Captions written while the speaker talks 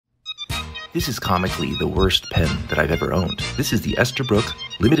This is comically the worst pen that I've ever owned. This is the Esterbrook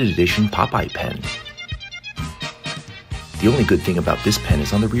limited edition Popeye pen. The only good thing about this pen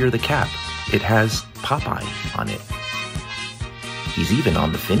is on the rear of the cap. It has Popeye on it. He's even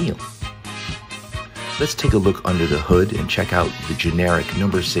on the finial. Let's take a look under the hood and check out the generic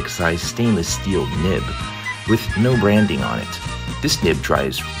number 6 size stainless steel nib with no branding on it. This nib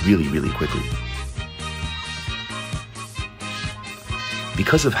dries really quickly.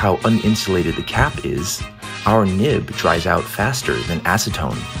 Because of how uninsulated the cap is, our nib dries out faster than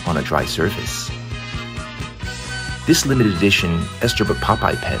acetone on a dry surface. This limited edition Esterbrook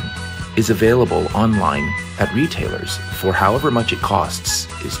Popeye pen is available online at retailers for however much it costs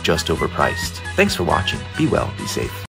is just overpriced. Thanks for watching. Be well, be safe.